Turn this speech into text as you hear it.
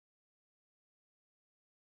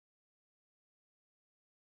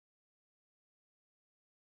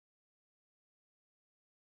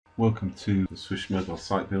Welcome to the Swish Mobile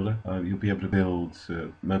Site Builder. You'll be able to build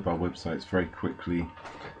mobile websites very quickly,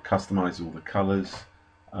 customize all the colors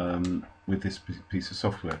with this piece of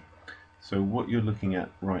software. So what you're looking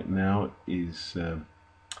at right now is the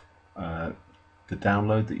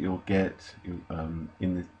download that you'll get in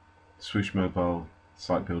the Swish Mobile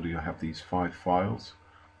Site Builder. You'll have these 5 files.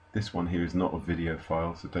 This one here is not a video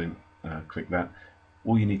file, so don't click that.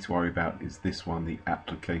 All you need to worry about is this one, the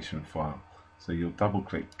application file. So you'll double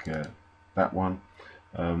click that one.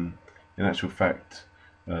 In actual fact,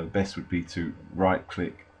 the best would be to right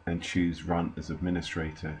click and choose Run as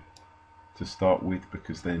Administrator to start with,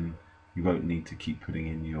 because then you won't need to keep putting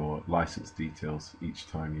in your license details each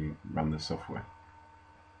time you run the software.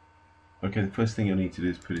 Okay, the first thing you'll need to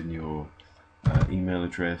do is put in your email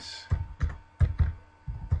address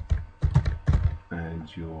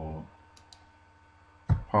and your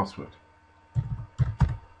password.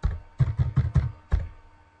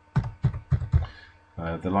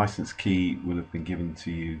 The license key will have been given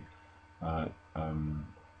to you at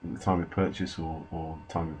the time of purchase or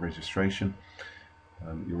time of registration.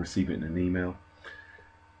 You'll receive it in an email.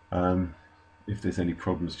 If there's any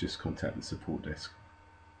problems, just contact the support desk.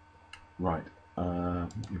 Right,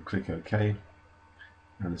 you click OK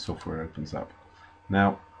and the software opens up.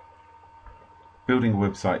 Now, building a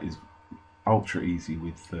website is ultra easy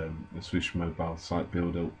with the Swish Mobile Site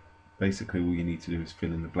Builder. Basically all you need to do is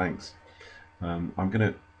fill in the blanks. I'm going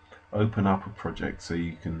to open up a project so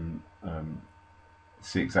you can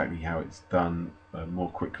see exactly how it's done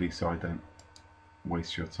more quickly, so I don't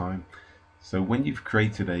waste your time. So when you've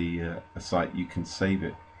created a site, you can save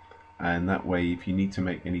it, and that way if you need to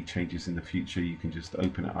make any changes in the future, you can just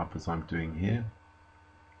open it up as I'm doing here,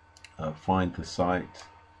 find the site,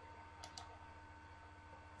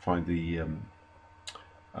 find the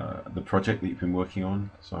project that you've been working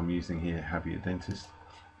on. So I'm using here Javier Dentist,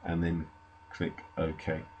 and then click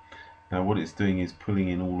OK. Now what it's doing is pulling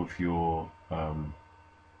in all of your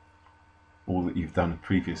all that you've done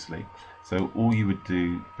previously. So all you would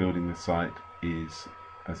do building the site is,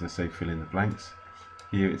 as I say, fill in the blanks.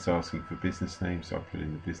 Here it's asking for business name, so I put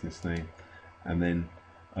in the business name, and then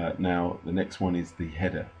now the next one is the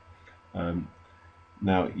header.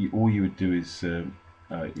 Now all you would do is you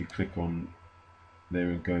click on there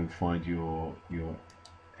and go and find your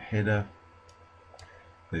header.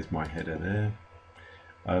 There's my header there.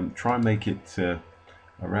 Try and make it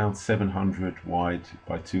around 700 wide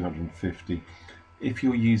by 250. If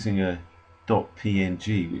you're using a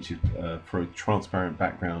 .png, which is for a transparent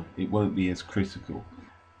background, it won't be as critical.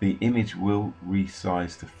 The image will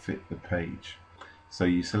resize to fit the page. So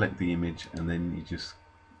you select the image and then you just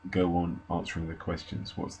go on answering the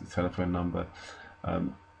questions. What's the telephone number?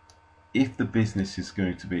 If the business is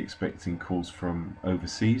going to be expecting calls from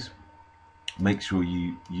overseas, make sure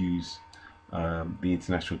you use the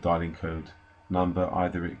international dialing code number.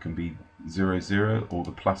 Either it can be 00 or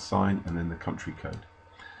the plus sign and then the country code.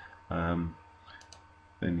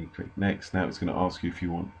 Then you click next. Now it's going to ask you if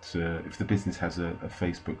you want if the business has a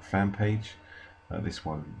Facebook fan page. This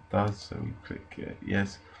one does, so we click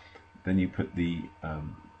yes. Then you put the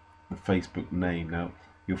Facebook name. Now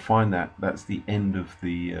you'll find that that's the end of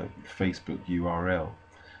the Facebook URL.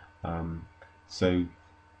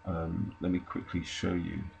 Let me quickly show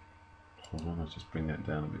you. Hold on, I'll just bring that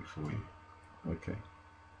down a bit for you. Okay.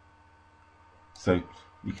 So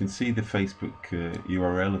you can see the Facebook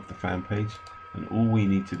URL of the fan page, and all we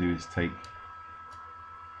need to do is take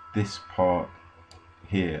this part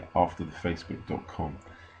here after the facebook.com.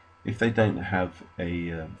 If they don't have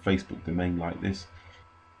a Facebook domain like this,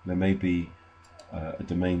 there may be a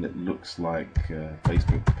domain that looks like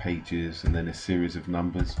Facebook pages and then a series of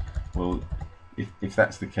numbers. Well, if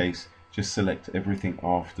that's the case, just select everything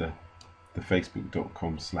after the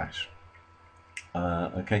facebook.com/.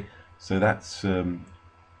 Okay, so that's for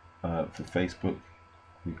Facebook.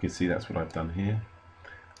 You can see that's what I've done here.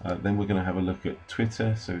 Then we're going to have a look at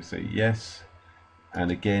Twitter, so say yes, and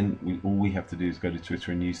again all we have to do is go to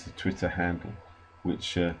Twitter and use the Twitter handle,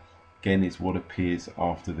 which again is what appears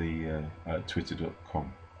after the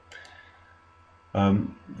twitter.com.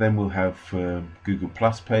 Then we'll have Google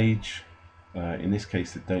Plus page. In this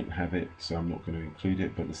case they don't have it, so I'm not going to include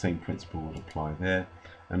it, but the same principle would apply there.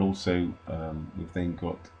 And also we've then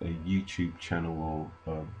got a YouTube channel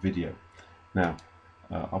or video. Now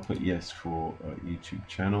I'll put yes for YouTube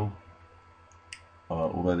channel,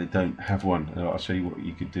 although they don't have one. I'll show you what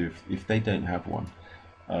you could do if they don't have one.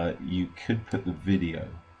 You could put the video,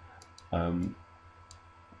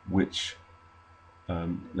 which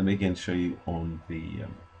let me again show you on the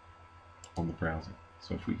browser.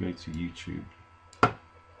 So if we go to YouTube,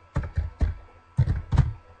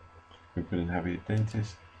 put in Javier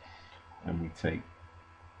Dentist, and we take.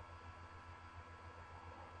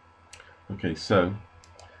 Okay, so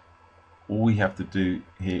all we have to do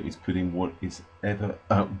here is put in whatever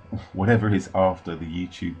is after the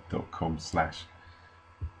youtube.com/,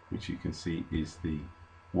 which you can see is the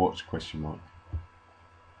watch question mark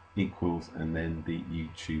equals and then the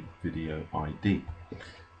YouTube video ID.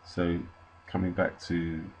 So coming back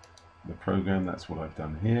to the program, that's what I've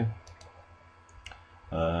done here.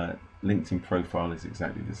 LinkedIn profile is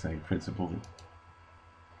exactly the same principle.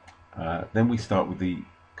 Then we start with the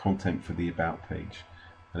content for the about page,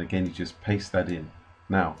 and again you just paste that in.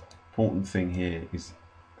 Now, important thing here is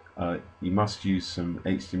you must use some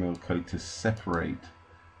HTML code to separate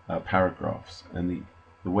paragraphs, and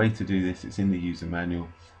the way to do this, it's in the user manual.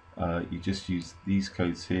 You just use these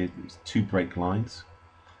codes here. There's 2 break lines,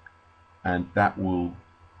 and that will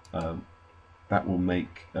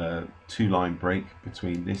make a 2-line break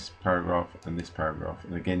between this paragraph and this paragraph.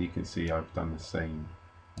 And again, you can see I've done the same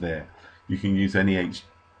there. You can use any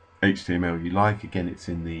HTML you like. Again, it's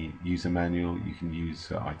in the user manual. You can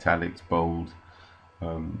use italics, bold,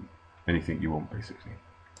 anything you want basically.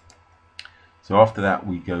 So after that,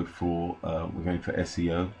 we go for we're going for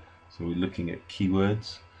SEO. So we're looking at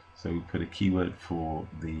keywords. So we put a keyword for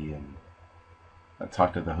the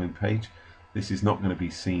title of the home page. This is not going to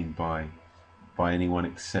be seen by anyone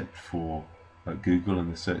except for Google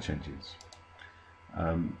and the search engines.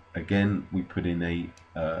 Again, we put in a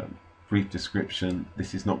brief description.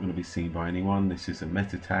 This is not going to be seen by anyone. This is a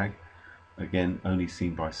meta tag, again only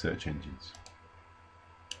seen by search engines.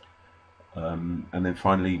 And then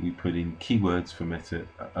finally we put in keywords for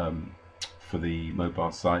for the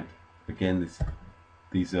mobile site. Again,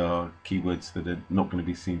 these are keywords that are not going to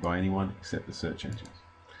be seen by anyone except the search engines.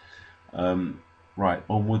 Right,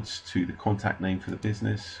 onwards to the contact name for the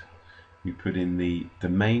business. We put in the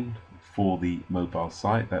domain for the mobile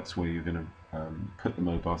site. That's where you're going to put the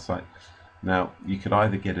mobile site. Now, you could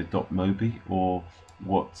either get a .mobi, or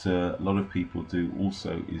what a lot of people do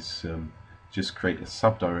also is just create a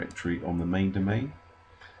subdirectory on the main domain.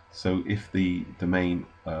 So if the domain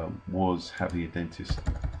was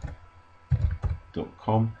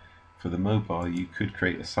javierdentist.com, for the mobile you could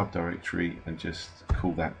create a subdirectory and just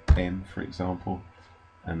call that M, for example,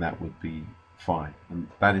 and that would be fine. And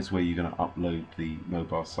that is where you're going to upload the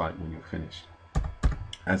mobile site when you're finished.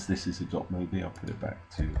 As this is a .mobi, I'll put it back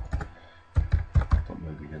to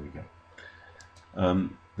 .mobi. There we go.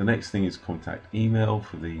 The next thing is contact email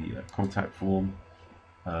for the contact form.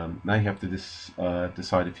 Now you have to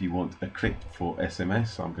decide if you want a click for SMS.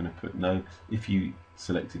 So I'm going to put no. If you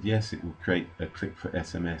selected yes, it will create a click for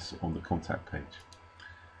SMS on the contact page.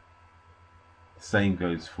 Same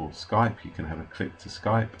goes for Skype. You can have a click to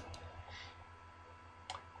Skype.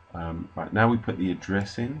 Right, now we put the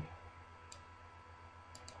address in,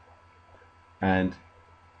 and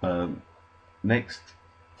next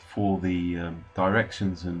for the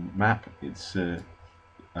directions and map, it's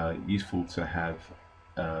useful to have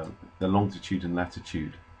the longitude and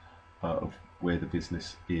latitude of where the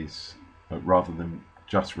business is, rather than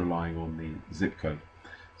just relying on the zip code.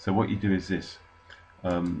 So what you do is this: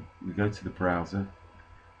 we go to the browser,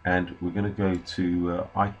 and we're going to go to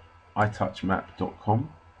itouchmap.com,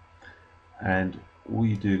 and all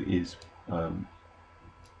you do is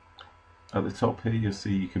at the top here you'll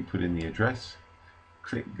see you can put in the address,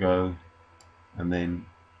 click go, and then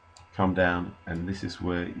come down, and this is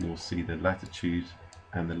where you'll see the latitude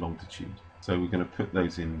and the longitude. So we're going to put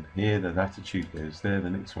those in here. The latitude goes there, the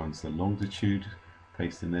next one's the longitude,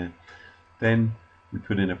 paste in there. Then we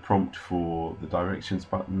put in a prompt for the directions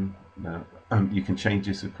button. Now you can change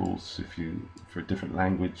this, of course, if you for a different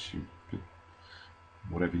language. You put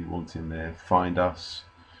whatever you want in there. Find us,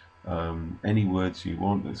 any words you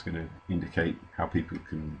want that's going to indicate how people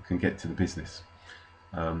can get to the business.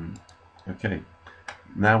 Okay,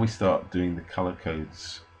 now we start doing the color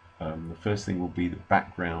codes. The first thing will be the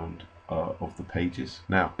background of the pages.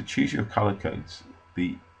 Now, to choose your color codes,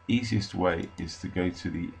 the easiest way is to go to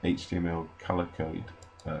the HTML color code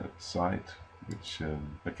site, which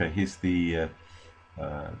okay, here's the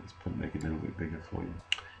let's make it a little bit bigger for you.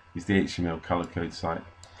 Here's the HTML color code site.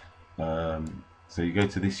 So you go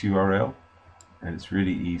to this URL, and it's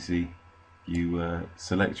really easy. You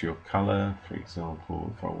select your color. For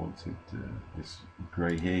example, if I wanted this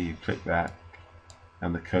gray here, you click that,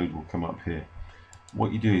 and the code will come up here.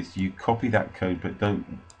 What you do is you copy that code, but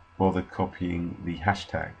don't bother copying the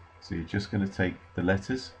hashtag. So you're just going to take the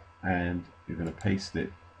letters and you're going to paste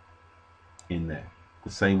it in there.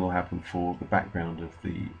 The same will happen for the background of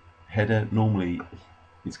the header. Normally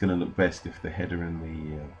it's going to look best if the header and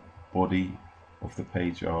the body of the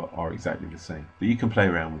page are exactly the same. But you can play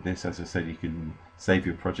around with this. As I said, you can save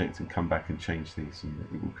your project and come back and change these, and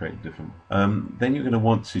it will create different. Then you're going to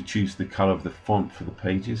want to choose the color of the font for the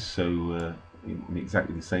pages. So in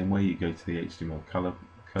exactly the same way, you go to the HTML color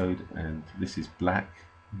code, and this is black.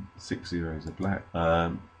 6 zeros are black.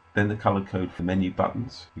 Then the color code for menu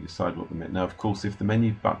buttons. You decide what the now, of course, if the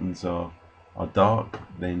menu buttons are dark,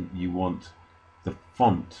 then you want the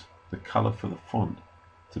font, the color for the font,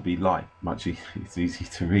 to be light. It's easy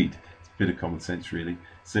to read. It's a bit of common sense, really.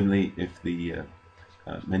 Similarly, if the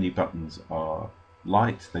menu buttons are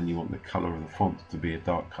light, then you want the color of the font to be a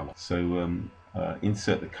dark color. So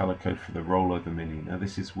insert the color code for the rollover menu. Now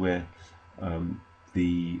this is where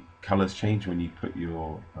the colors change when you put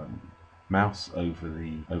your mouse over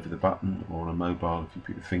the button, or on a mobile if you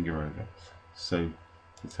put your finger over. So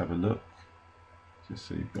let's have a look, just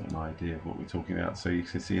so you've got an idea of what we're talking about. So you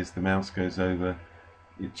can see as the mouse goes over,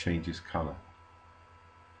 it changes color.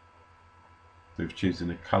 So we've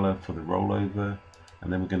chosen a color for the rollover,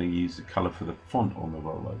 and then we're going to use the color for the font on the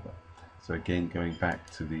rollover. So again, going back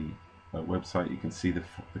to the website, you can see the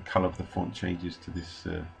color of the font changes to this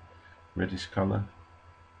reddish color,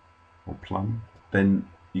 or plum. Then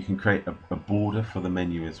you can create a border for the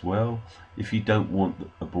menu as well. If you don't want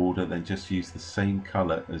a border, then just use the same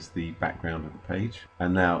color as the background of the page.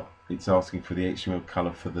 And now it's asking for the HTML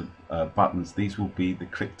color for the buttons. These will be the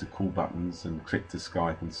click to call buttons and click to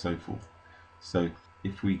Skype and so forth. So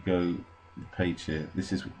if we go to the page here,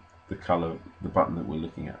 this is the color, the button that we're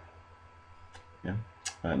looking at. Yeah.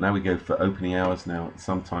 Now we go for opening hours. Now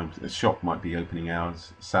sometimes a shop might be opening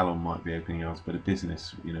hours, a salon might be opening hours, but a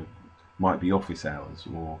business, might be office hours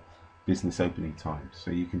or business opening times.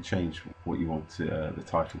 So you can change what you want the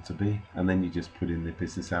title to be, and then you just put in the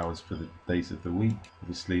business hours for the days of the week.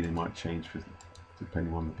 Obviously they might change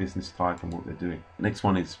depending on the business type and what they're doing. The next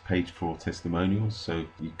one is page for testimonials. So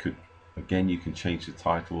you can change the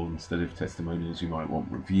title. Instead of testimonials, you might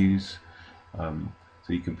want reviews.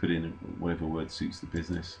 So you can put in whatever word suits the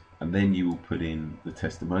business, and then you will put in the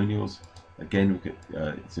testimonials. Again,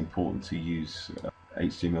 it's important to use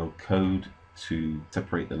HTML code to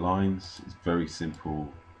separate the lines. It's very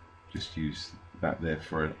simple. Just use that there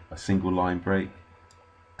for a single line break,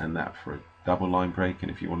 and that for a double line break. And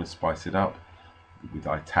if you want to spice it up with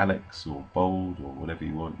italics or bold or whatever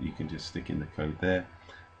you want, you can just stick in the code there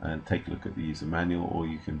and take a look at the user manual, or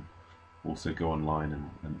you can also go online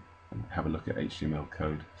and have a look at HTML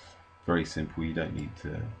code. Very simple. You don't need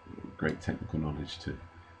great technical knowledge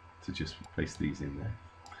to just place these in there.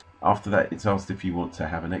 After that, it's asked if you want to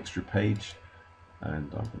have an extra page,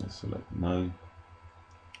 and I'm going to select no.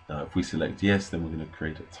 If we select yes, then we're going to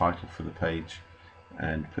create a title for the page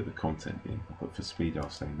and put the content in. But for speed, I'll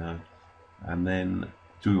say no. And then,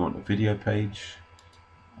 do we want a video page?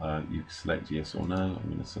 You can select yes or no. I'm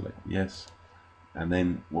going to select yes. And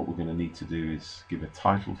then what we're going to need to do is give a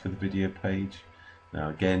title for the video page. Now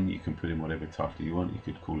again, you can put in whatever title you want. You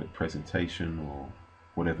could call it presentation or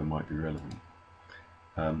whatever might be relevant.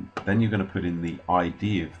 Then you're going to put in the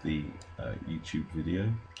ID of the YouTube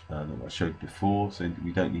video that I showed before. So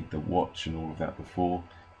we don't need the watch and all of that before.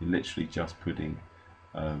 You're literally just putting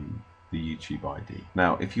the YouTube ID.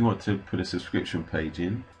 Now if you want to put a subscription page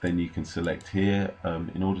in, then you can select here.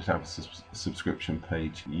 In order to have a subscription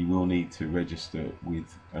page, you will need to register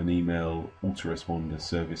with an email autoresponder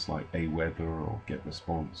service like Aweber or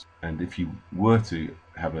GetResponse. And if you were to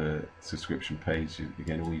have a subscription page,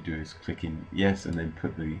 again all you do is click in yes and then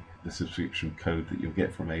put the subscription code that you'll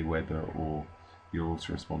get from Aweber or your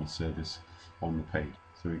autoresponder service on the page.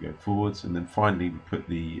 So we go forwards, and then finally we put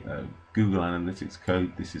the Google Analytics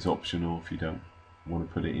code. This is optional. If you don't want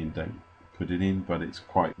to put it in, don't put it in, but it's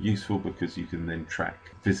quite useful because you can then track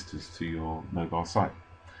visitors to your mobile site.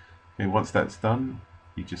 Okay, once that's done,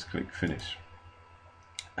 you just click finish,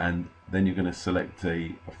 and then you're going to select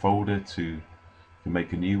a folder to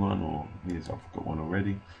make a new one, or here's, I've got one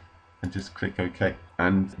already, and just click OK,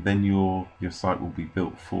 and then your site will be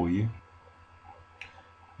built for you.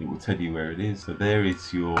 It will tell you where it is. So there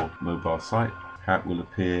is your mobile site. How it will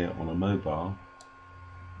appear on a mobile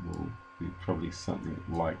will be probably something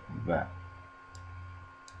like that.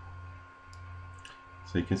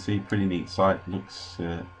 So you can see, pretty neat site. Looks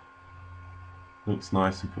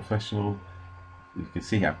nice and professional. You can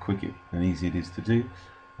see how quick and easy it is to do,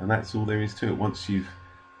 and that's all there is to it. Once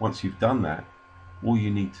you've done that, all you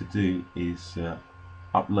need to do is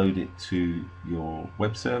upload it to your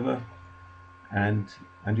web server, and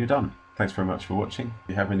you're done. Thanks very much for watching. If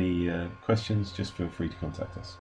you have any questions, just feel free to contact us.